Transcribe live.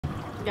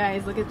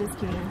Guys, look at this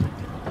tuna.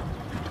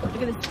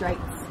 Look at the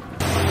stripes.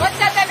 What's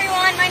up,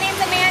 everyone? My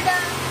name's Amanda.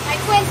 My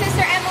twin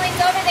sister Emily's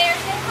over there.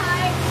 Say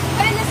hi.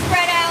 Putting the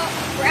spread out.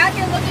 We're out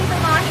here looking for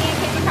mahi and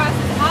came across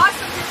this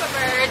awesome group of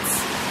birds.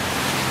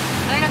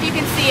 I don't know if you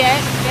can see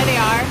it. There they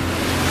are.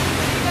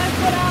 You guys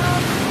put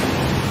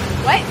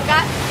what?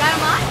 Got them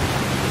on?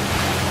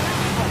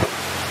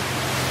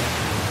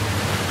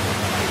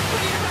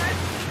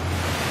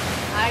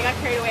 I got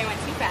carried away,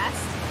 went too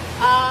fast.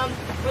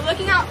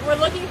 We're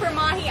looking for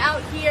mahi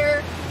out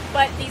here,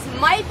 but these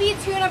might be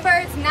tuna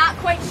birds, not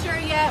quite sure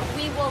yet.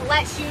 We will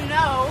let you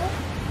know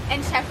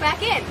and check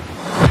back in.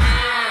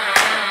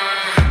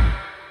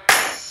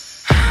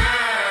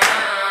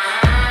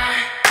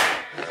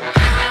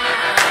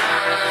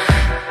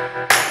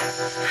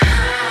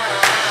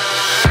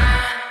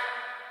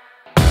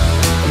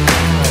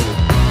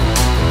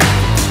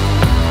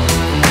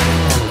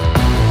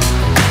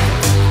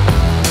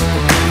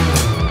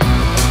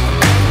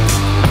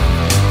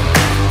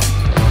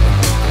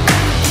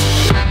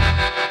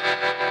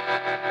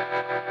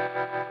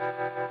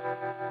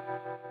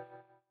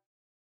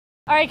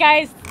 Alright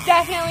guys,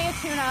 definitely a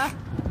tuna.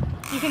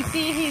 You can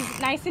see he's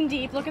nice and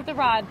deep. Look at the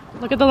rod.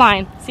 Look at the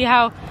line. See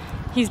how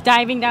he's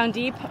diving down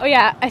deep? Oh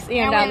yeah, I see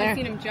him down there. I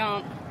haven't seen him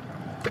jump.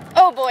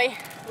 Oh boy.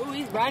 Oh,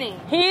 he's running.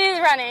 He's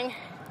running.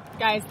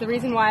 Guys, the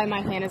reason why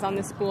my hand is on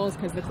this spool is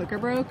because the clicker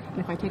broke. And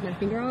if I take my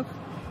finger off...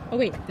 Oh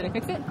wait, did I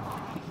fix it?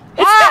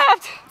 It's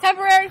stopped!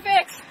 Temporary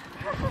fix.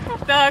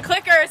 The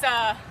clicker's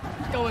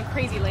going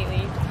crazy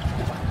lately.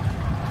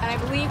 And I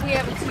believe we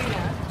have a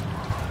tuna.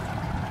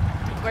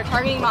 We're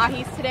targeting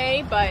mahis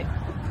today, but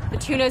the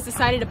tuna's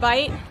decided to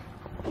bite.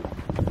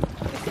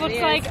 This looks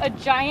like a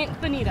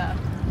giant bonita.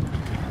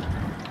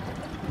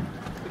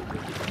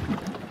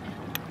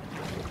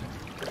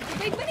 It's a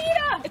big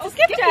bonita! It's a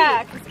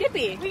skipjack!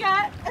 Skippy! We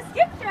got a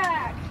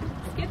skipjack!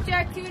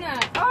 Skipjack tuna.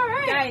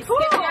 Alright, guys, cool.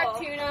 Skipjack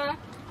tuna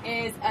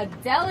is a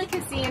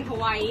delicacy in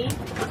Hawaii.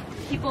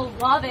 People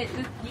love it.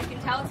 You can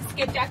tell it's a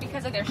skipjack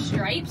because of their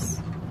stripes.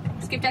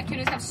 Skipjack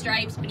tunas have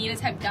stripes,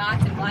 bonitas have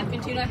dots, and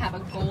blackfin tuna have a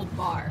gold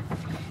bar.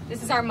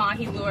 This is our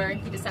mahi lure.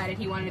 He decided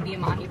he wanted to be a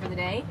mahi for the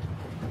day.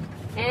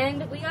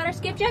 And we got our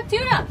skipjack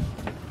tuna.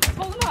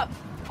 Hold him up.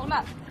 Hold him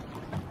up.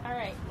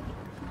 Alright.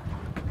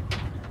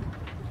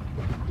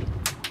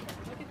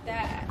 Look at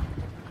that.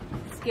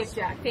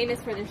 Skipjack,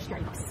 famous for their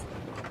stripes.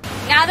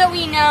 Now that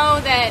we know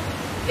that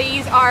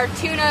these are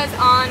tunas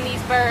on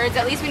these birds,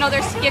 at least we know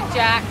they're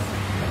skipjacks.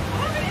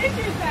 What are the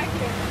issues back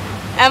here?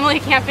 Emily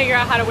can't figure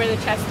out how to wear the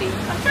chesty.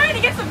 I'm trying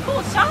to get some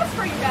cool shots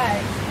for you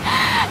guys.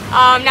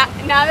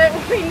 Now that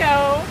we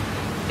know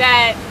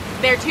that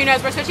they're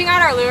tunas, we're switching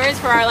out our lures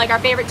for our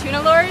favorite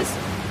tuna lures,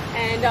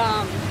 and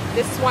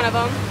this is one of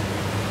them.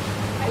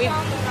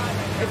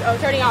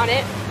 It's already on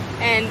it,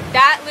 and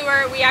that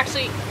lure we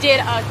actually did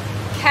a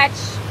catch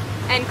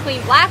and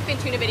clean blackfin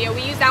tuna video.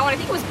 We used that one. I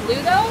think it was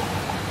blue though,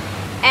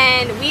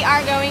 and we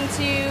are going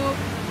to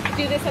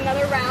do this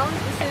another round.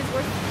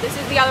 This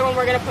is the other one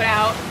we're gonna put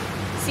out.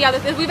 See how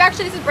this is.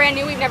 This is brand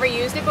new. We've never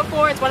used it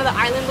before. It's one of the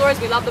island lures.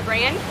 We love the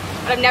brand,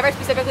 but I've never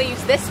specifically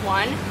used this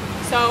one.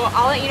 So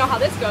I'll let you know how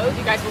this goes.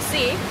 You guys will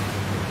see.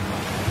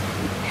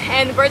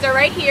 And the birds are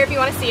right here if you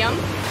want to see them.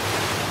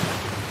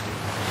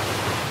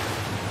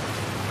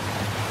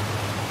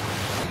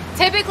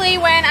 Typically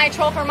when I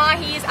troll for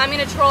mahis, I'm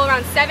going to troll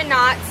around 7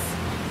 knots.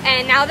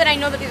 And now that I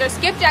know that these are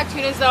skipjack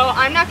tunas though,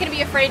 I'm not going to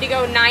be afraid to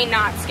go 9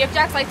 knots.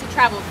 Skipjacks like to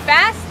travel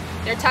fast.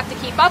 They're tough to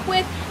keep up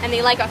with, and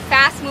they like a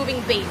fast-moving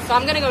bait. So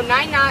I'm going to go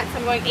 9 knots.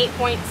 I'm going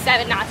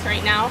 8.7 knots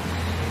right now.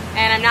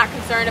 And I'm not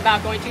concerned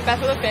about going too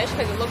fast with a fish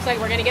because it looks like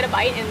we're going to get a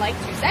bite in like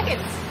 2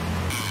 seconds.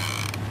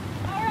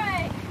 All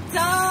right.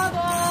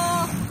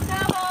 Double.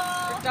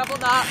 We're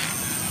doubled up.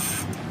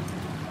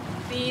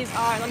 These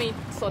are, let me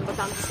slow the boat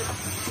down just a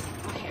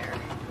my hair.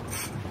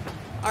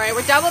 All right,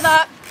 we're doubled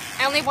up.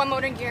 I only have one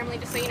motor in gear, Emily,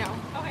 just so you know.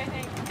 Okay,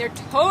 thanks. They're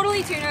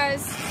totally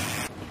tunas.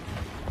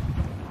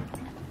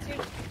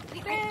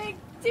 Big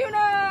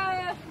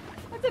tuna!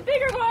 That's a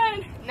bigger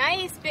one!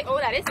 Nice big, oh,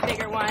 that is a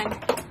bigger one.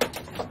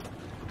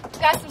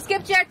 Got some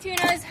skipjack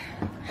tunas.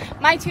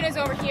 My tuna's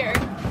over here.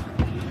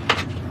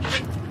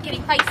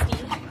 Getting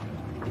feisty.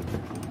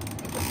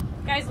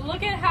 Guys,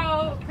 look at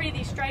how pretty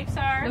these stripes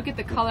are. Look at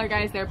the color,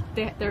 guys. They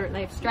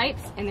have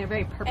stripes and they're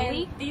very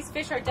purpley. And these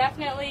fish are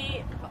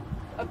definitely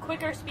a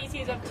quicker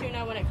species of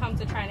tuna when it comes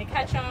to trying to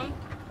catch them.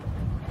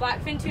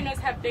 Blackfin tunas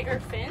have bigger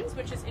fins,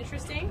 which is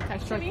interesting. How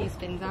short these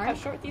fins are. How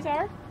short these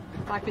are.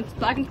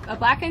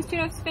 Blackfin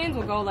tuna's fins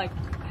will go like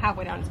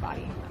halfway down his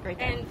body, right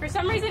there. And for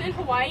some reason in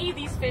Hawaii,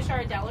 these fish are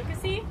a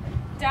delicacy.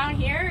 Down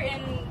here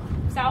in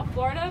South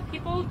Florida,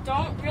 people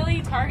don't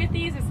really target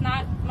these. There's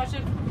not much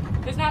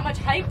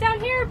hype down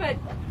here, but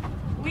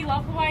we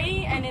love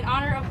Hawaii, and in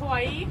honor of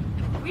Hawaii,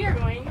 we are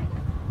going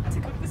to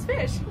cook this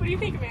fish. What do you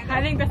think, Amanda?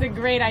 I think that's a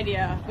great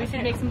idea. We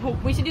should make some.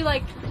 We should do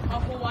like a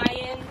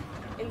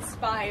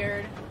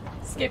Hawaiian-inspired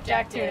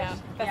skipjack tuna.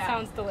 That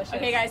sounds delicious.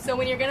 Okay, guys. So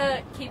when you're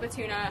gonna keep a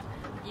tuna,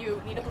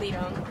 you need to bleed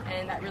them,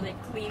 and that really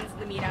cleans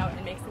the meat out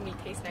and makes the meat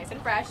taste nice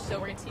and fresh. So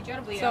we're going to teach you how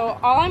to bleed them. So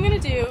all I'm going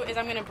to do is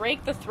I'm going to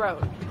break the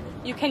throat.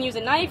 You can use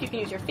a knife, you can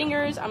use your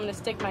fingers. I'm going to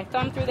stick my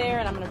thumb through there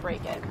and I'm going to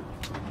break it.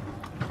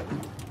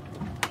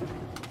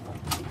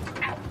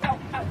 Ow, ow,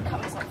 ow,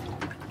 cut myself.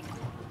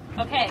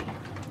 Okay.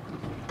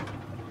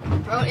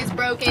 Throat is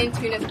broken,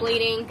 tuna's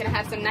bleeding. Gonna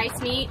have some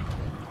nice meat.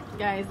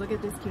 Guys, look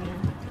at this tuna.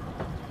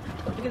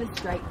 Look at the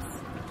stripes.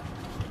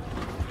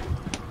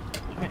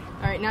 Okay.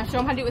 Alright, now show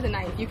them how to do it with a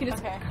knife. You can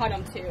just cut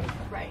them too.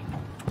 Right.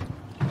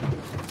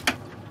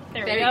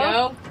 There we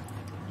go.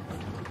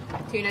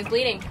 Tuna's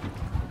bleeding.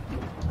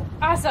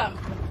 Awesome.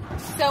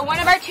 So one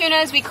of our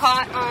tunas we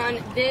caught on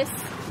this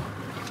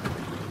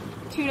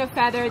tuna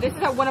feather. This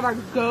is one of our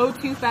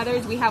go-to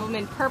feathers. We have them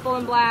in purple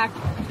and black,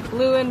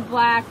 blue and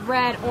black,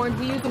 red, orange.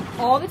 We use them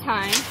all the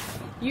time.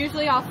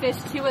 Usually I'll fish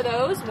 2 of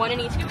those, 1 in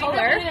each color. Do we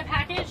have it in a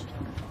package?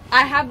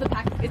 I have the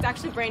package. It's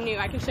actually brand new.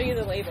 I can show you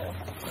the label.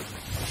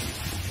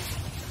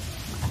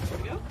 There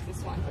we go.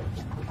 This one.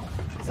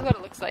 This is what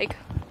it looks like.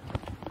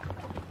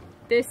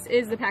 This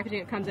is the packaging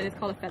it comes in. It's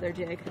called a feather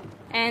jig.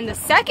 And the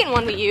second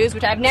one we use,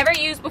 which I've never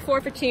used before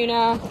for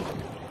tuna,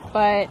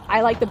 but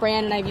I like the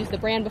brand and I've used the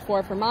brand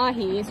before for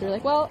mahi, so we're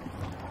like, well,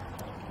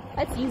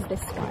 let's use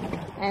this one.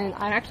 And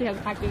I actually have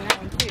the packaging in that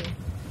one too.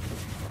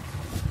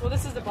 Well,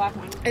 this is the black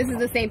one. This is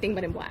the same thing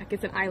but in black.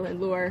 It's an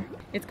island lure.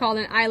 It's called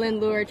an island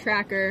lure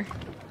tracker.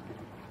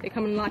 They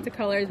come in lots of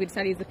colors. We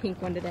decided to use the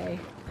pink one today.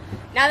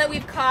 Now that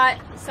we've caught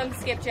some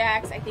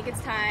skipjacks, I think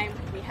it's time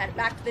we head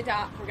back to the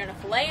dock. We're gonna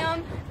fillet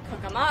them,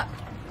 cook them up,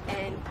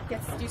 and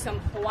get to do some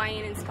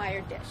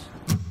Hawaiian-inspired dish.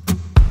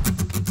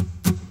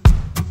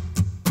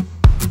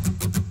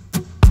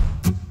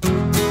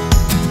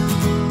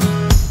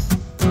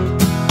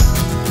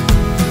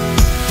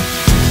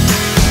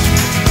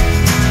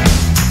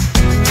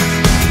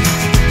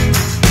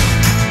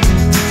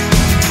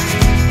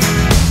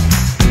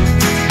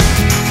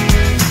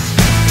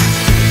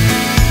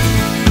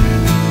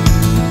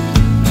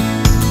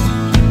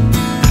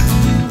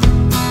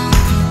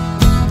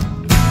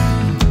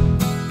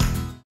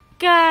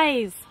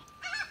 Guys,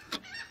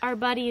 our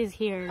buddy is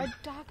here. Our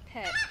dog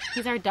pet.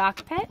 He's our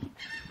dock pet,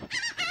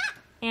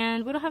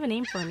 and we don't have a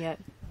name for him yet.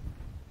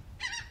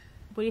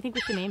 What do you think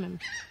we should name him?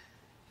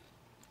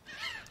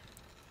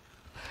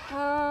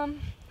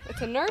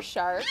 It's a nurse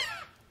shark,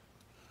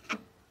 so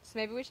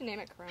maybe we should name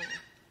it Corona.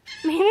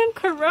 Name him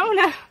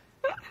Corona.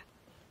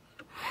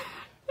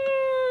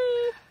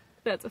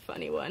 That's a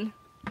funny one.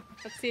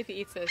 Let's see if he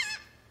eats this.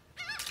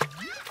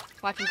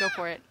 Watch him go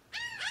for it.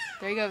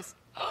 There he goes.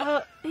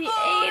 Oh, he ate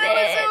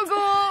it. So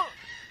cool.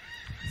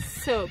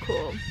 So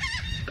cool.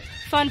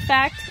 Fun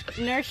fact,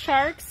 nurse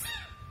sharks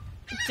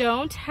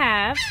don't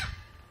have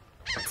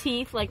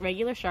teeth like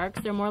regular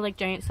sharks. They're more like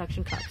giant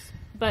suction cups.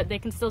 But they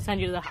can still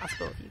send you to the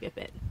hospital if you get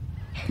bit.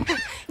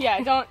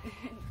 Yeah, don't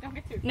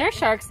get too Nurse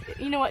sharks,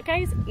 you know what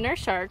guys? Nurse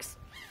sharks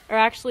are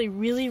actually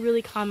really,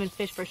 really common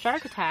fish for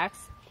shark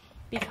attacks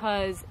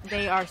because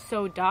they are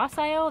so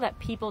docile that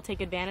people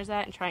take advantage of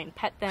that and try and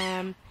pet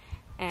them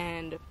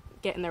and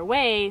get in their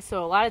way.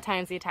 So a lot of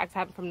times the attacks that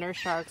happen from nurse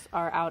sharks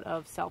are out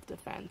of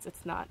self-defense.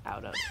 It's not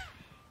out of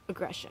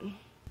aggression.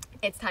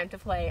 It's time to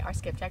fillet our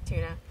skipjack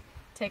tuna.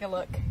 Take a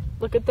look.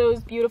 Look at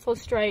those beautiful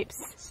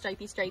stripes.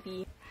 Stripey,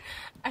 stripey.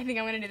 I think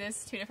I'm going to do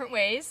this 2 different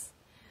ways.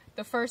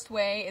 The first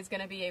way is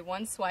going to be a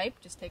 1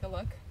 swipe. Just take a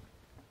look.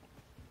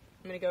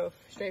 I'm going to go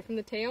straight from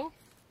the tail.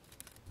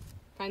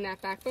 Find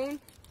that backbone.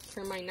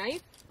 Turn my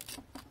knife.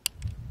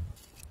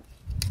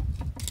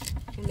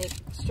 And make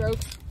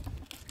strokes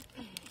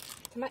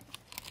to my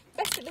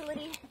best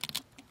ability.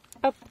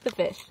 Up the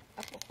fish.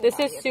 Up the whole This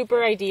body is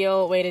super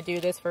ideal way to do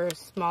this for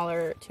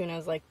smaller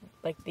tunas like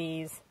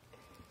these.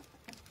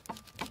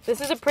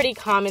 This is a pretty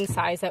common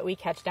size that we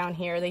catch down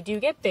here. They do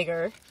get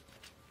bigger,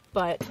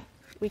 but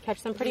we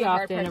catch them pretty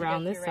often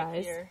around this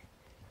size.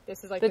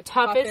 This is like the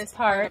toughest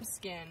part of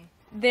skin.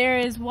 There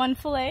is 1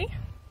 fillet.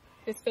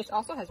 This fish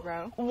also has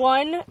roe.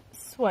 1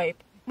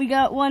 swipe. We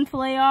got 1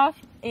 fillet off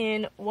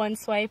in 1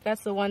 swipe.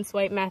 That's the 1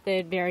 swipe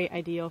method. Very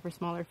ideal for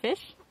smaller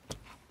fish.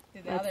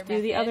 Let's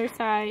do the other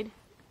side.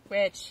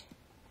 Which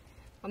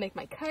I'll make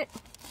my cut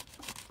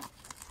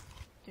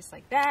just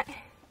like that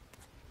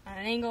on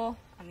an angle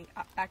on the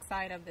back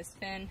side of this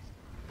fin.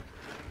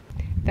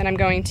 Then I'm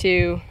going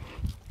to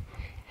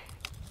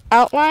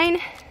outline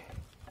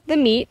the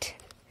meat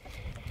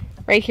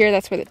right here.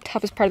 That's where the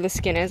toughest part of the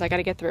skin is. I got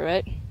to get through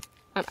it.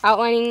 I'm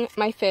outlining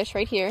my fish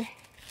right here,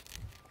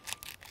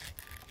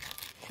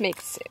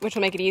 which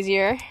will make it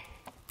easier.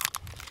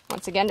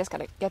 Once again, just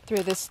gotta get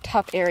through this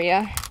tough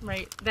area.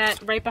 Right,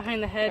 that right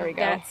behind the head, There we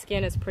go. that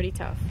skin is pretty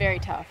tough. Very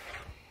tough.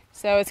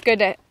 So it's good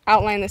to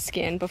outline the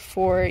skin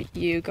before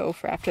you go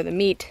for after the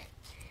meat,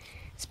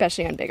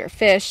 especially on bigger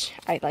fish.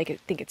 I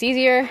think it's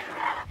easier.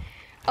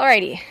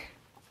 Alrighty.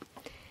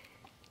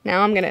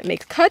 Now I'm gonna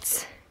make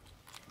cuts.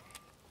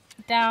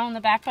 Down the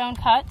backbone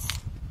cuts.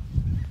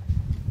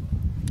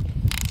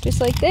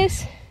 Just like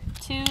this.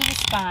 To the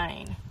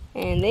spine.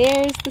 And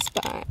there's the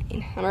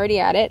spine. I'm already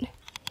at it.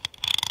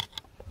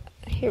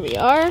 Here we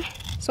are.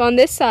 So on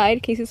this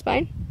side, can you see the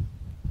spine?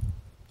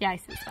 Yeah, I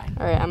see the spine.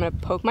 All right, I'm gonna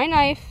poke my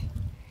knife.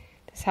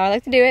 This is how I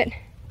like to do it.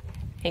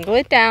 Angle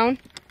it down.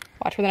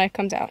 Watch where the knife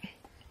comes out.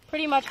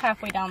 Pretty much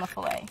halfway down the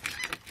fillet.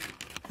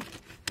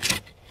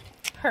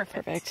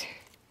 Perfect.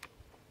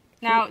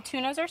 Now,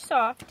 tunas are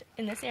soft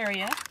in this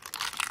area,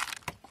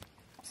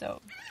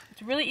 so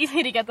it's really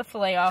easy to get the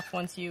fillet off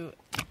once you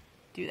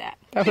do that.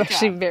 That was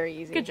actually very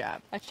easy. Good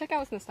job. Let's check out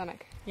what's in the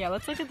stomach. Yeah,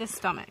 let's look at the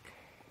stomach.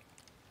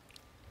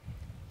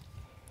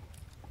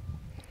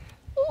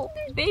 Oh,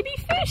 there's baby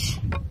fish.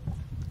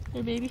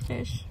 They're baby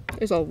fish.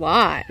 There's a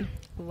lot.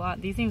 A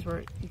lot. These things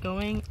were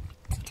going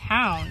to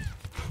town.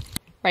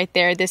 Right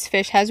there, this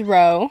fish has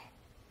roe.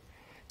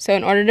 So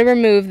in order to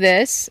remove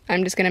this,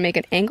 I'm just gonna make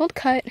an angled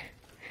cut.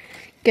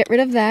 Get rid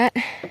of that.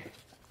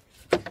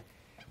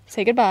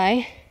 Say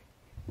goodbye.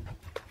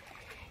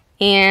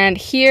 And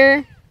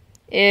here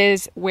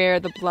is where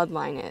the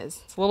bloodline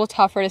is. It's a little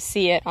tougher to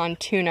see it on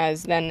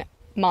tunas than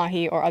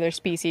mahi or other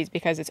species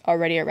because it's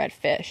already a red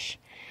fish.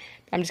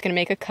 I'm just gonna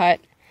make a cut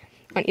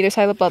on either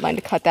side of the bloodline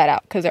to cut that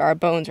out because there are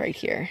bones right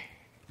here.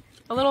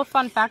 A little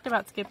fun fact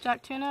about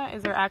skipjack tuna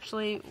is they're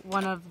actually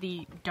one of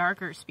the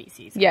darker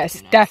species.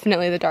 Yes,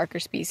 definitely the darker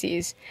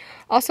species.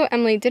 Also,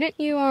 Emily, didn't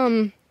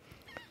you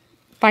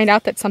find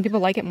out that some people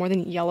like it more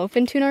than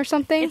yellowfin tuna or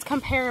something? It's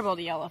comparable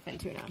to yellowfin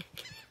tuna.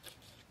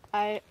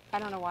 I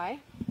don't know why.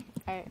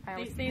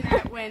 They say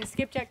that when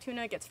skipjack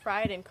tuna gets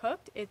fried and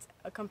cooked, it's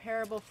a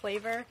comparable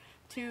flavor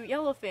to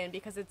yellowfin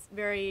because it's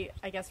very,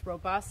 I guess,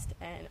 robust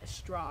and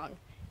strong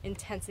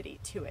intensity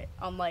to it,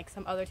 unlike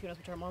some other tunas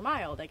which are more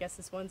mild. I guess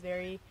this one's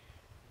very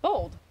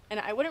bold, and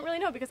I wouldn't really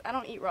know because I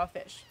don't eat raw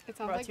fish. It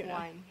sounds like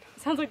wine.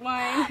 It sounds like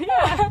wine.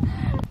 Yeah.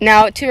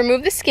 Now, to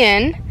remove the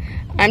skin,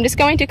 I'm just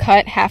going to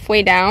cut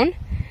halfway down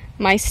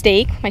my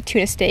steak, my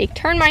tuna steak,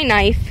 turn my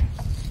knife,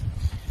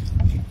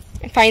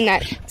 and find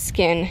that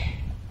skin,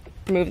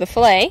 remove the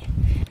fillet.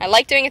 I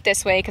like doing it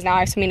this way because now I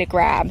have something to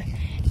grab.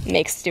 It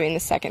makes doing the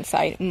second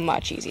side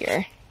much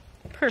easier.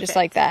 Perfect. Just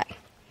like that.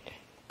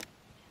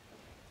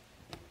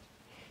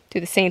 Do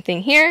the same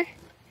thing here.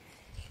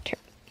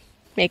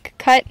 Make a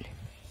cut.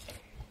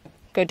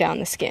 Go down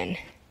the skin.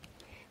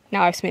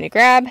 Now I have something to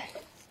grab.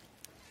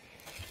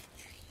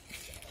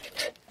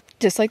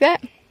 Just like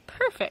that.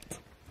 Perfect.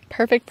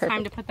 Perfect, perfect.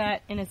 Time to put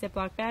that in a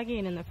Ziploc baggie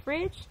and in the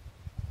fridge.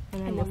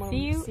 And then we'll see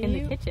you in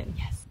the kitchen.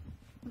 Yes.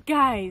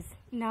 Guys,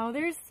 now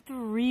there's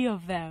 3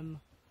 of them.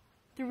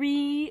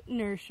 3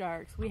 nurse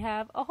sharks. We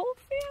have a whole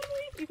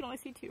family. You can only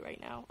see 2 right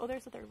now. Oh,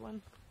 there's the 3rd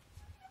one.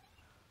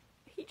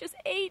 He just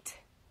ate.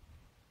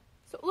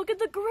 So look at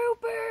the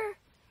grouper.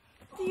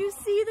 Do you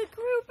see the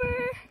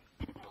grouper?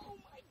 Oh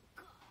my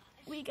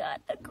gosh. We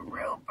got a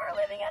grouper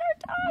living at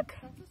our dock.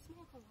 That's a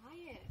small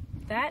Goliath.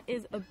 That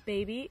is a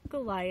baby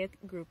Goliath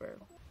grouper.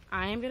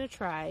 I am going to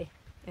try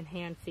and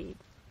hand feed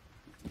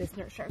this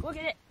nurse shark. Look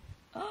at it.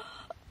 Oh,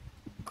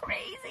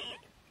 crazy.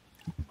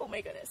 Oh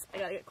my goodness. I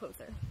gotta get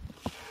closer.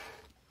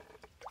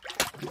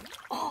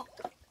 Oh,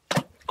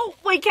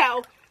 wait,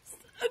 cow.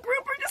 A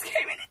grouper just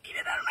came in and ate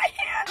it out of my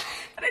hand,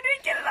 and I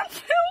didn't get it on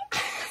film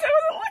because I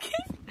wasn't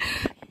looking.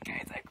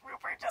 Guys, a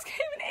grouper just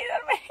came and ate it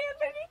out of my hand,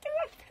 but I didn't get it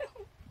on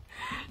film.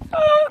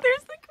 Oh,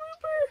 there's the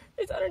grouper.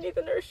 It's underneath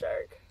the nurse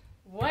shark.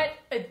 What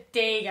a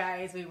day,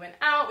 guys. We went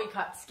out, we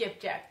caught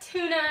skipjack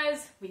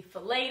tunas, we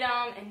filleted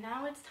them, and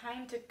now it's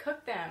time to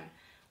cook them.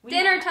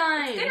 Dinner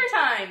time! It's dinner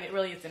time! It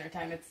really is dinner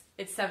time.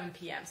 It's 7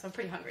 p.m., so I'm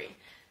pretty hungry.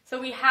 So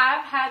we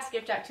have had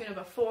skipjack tuna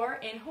before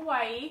in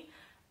Hawaii.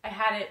 I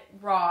had it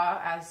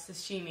raw as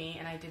sashimi,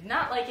 and I did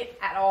not like it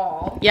at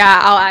all. Yeah,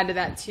 I'll add to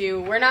that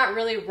too. We're not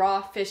really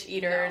raw fish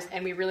eaters,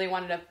 and we really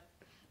wanted to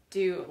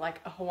do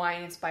like a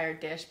Hawaiian-inspired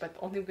dish, but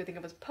the only thing we could think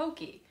of was poke.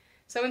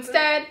 So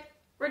instead,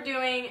 we're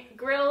doing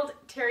grilled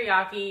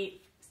teriyaki.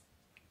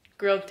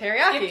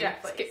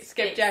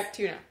 Skipjack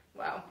tuna.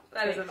 Wow,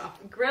 that is a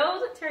mouthful.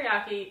 Grilled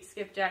teriyaki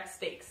skipjack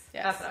steaks.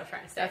 Yes. That's what I was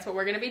trying to say. That's what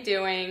we're going to be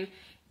doing,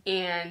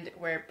 and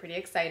we're pretty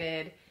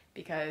excited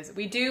because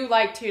we do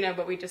like tuna,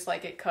 but we just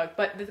like it cooked.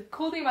 But the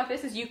cool thing about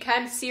this is you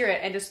can sear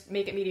it and just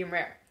make it medium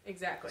rare.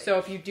 Exactly. So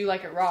if you do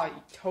like it raw,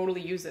 you totally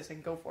use this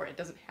and go for it. It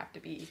doesn't have to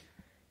be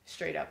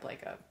straight up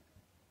like a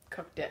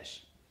cooked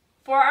dish.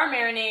 For our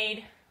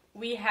marinade,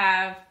 we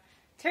have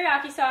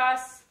teriyaki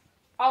sauce,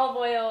 olive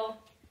oil,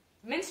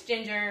 minced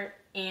ginger,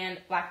 and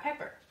black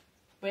pepper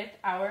with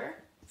our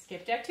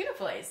skipjack tuna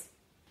fillets.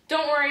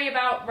 Don't worry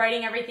about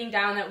writing everything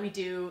down that we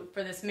do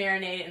for this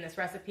marinade and this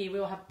recipe. We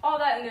will have all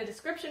that in the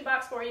description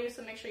box for you,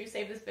 so make sure you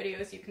save this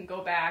video so you can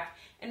go back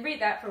and read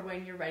that for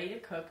when you're ready to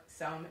cook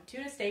some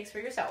tuna steaks for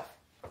yourself.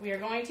 We are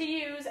going to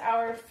use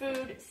our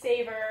Food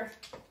Saver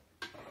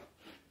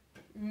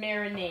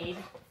marinade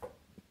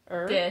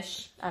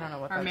dish. I don't know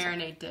what Our that's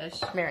marinade dish.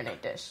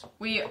 Marinade dish.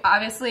 We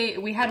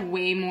had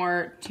way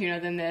more tuna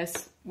than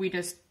this. We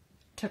just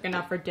took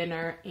enough for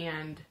dinner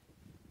and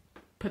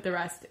put the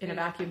rest in a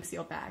vacuum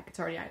sealed bag. It's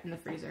already out in the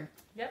freezer.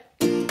 Yep.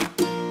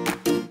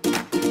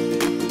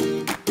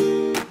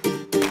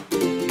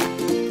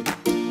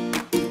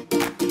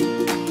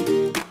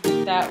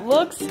 That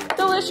looks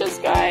delicious,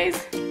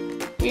 guys.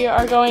 We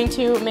are going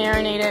to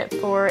marinate it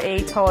for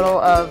a total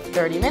of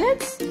 30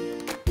 minutes.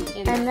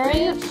 And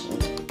then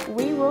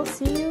we will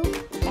see you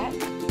at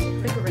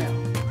the grill.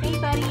 Hey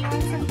buddy, you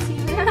want some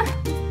tuna?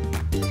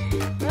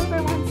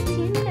 Rover wants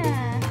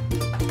tuna.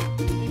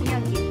 Maybe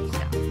I'll give you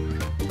some.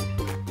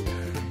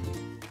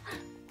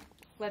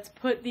 Let's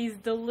put these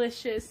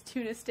delicious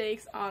tuna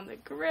steaks on the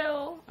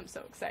grill. I'm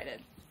so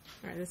excited.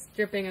 All right, this is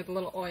dripping with a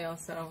little oil,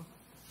 so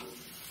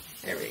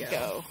there we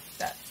go.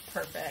 That's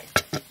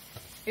perfect.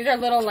 These are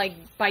little like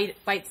bite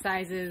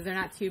sizes. They're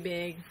not too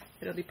big.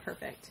 It'll be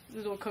perfect.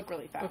 This will cook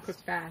really fast. It'll cook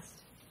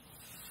fast.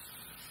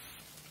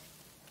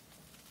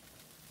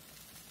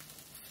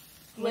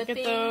 Look at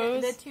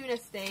those. The tuna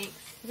steaks.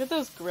 Look at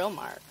those grill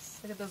marks.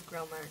 Look at those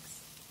grill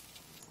marks.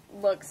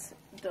 Looks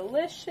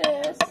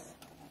delicious.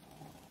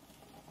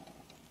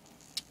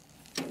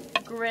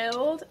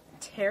 Grilled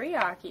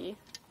teriyaki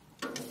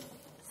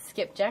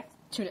skipjack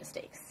tuna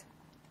steaks.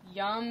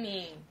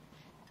 Yummy.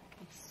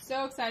 I'm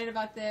so excited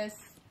about this.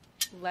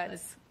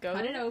 Let's go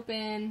cut it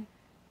open,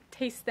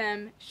 taste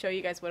them, show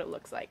you guys what it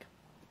looks like.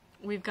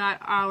 We've got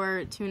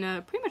our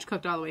tuna pretty much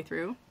cooked all the way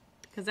through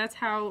because that's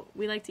how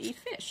we like to eat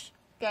fish.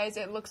 Guys,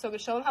 it looks so good.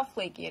 Show them how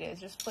flaky it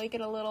is. Just flake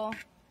it a little.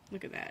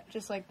 Look at that.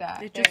 Just like that.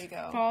 There you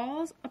go. It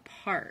falls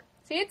apart.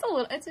 See,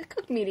 it's a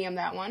cooked medium,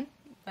 that one.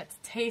 Let's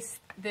taste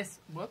this.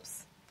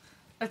 Whoops.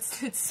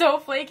 It's so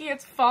flaky,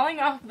 it's falling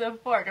off the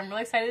fork. I'm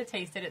really excited to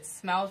taste it. It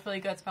smells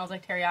really good. It smells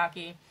like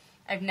teriyaki.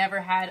 I've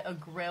never had a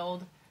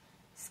grilled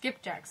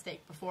skipjack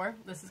steak before.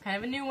 This is kind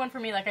of a new one for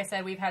me. Like I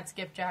said, we've had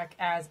skipjack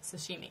as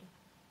sashimi,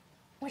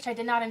 which I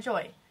did not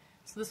enjoy.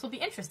 So this will be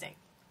interesting.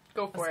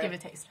 Go for it. Let's give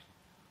it a taste.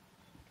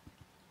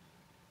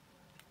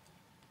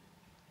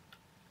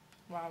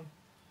 Wow.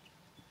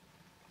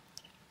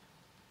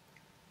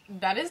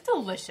 That is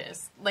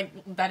delicious. Like,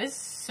 that is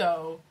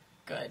so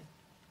good.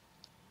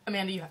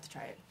 Amanda, you have to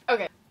try it.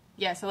 Okay.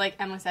 Yeah, so like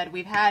Emily said,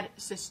 we've had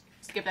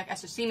skipjack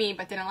as sashimi,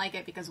 but didn't like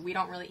it because we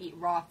don't really eat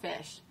raw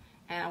fish.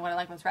 And what I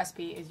like with this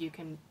recipe is you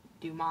can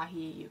do mahi,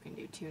 you can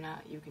do tuna,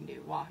 you can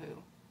do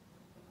wahoo.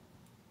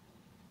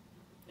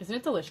 Isn't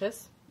it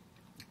delicious?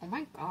 Oh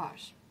my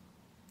gosh.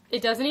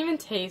 It doesn't even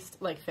taste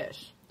like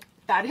fish.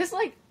 That is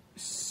like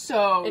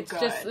so good. It's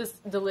just this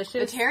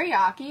delicious. The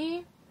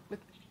teriyaki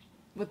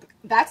with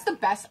that's the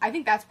best. I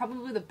think that's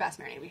probably the best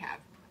marinade we have.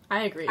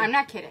 I agree. I'm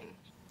not kidding.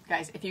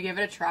 Guys, if you give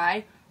it a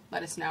try,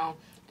 let us know.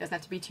 It doesn't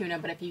have to be tuna,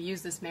 but if you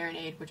use this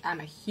marinade, which I'm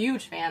a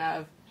huge fan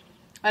of,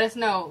 let us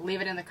know.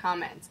 Leave it in the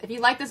comments. If you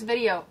like this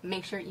video,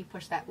 make sure you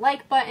push that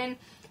like button.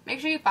 Make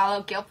sure you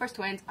follow Gale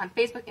Twins on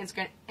Facebook,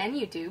 Instagram, and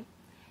YouTube.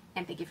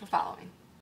 And thank you for following.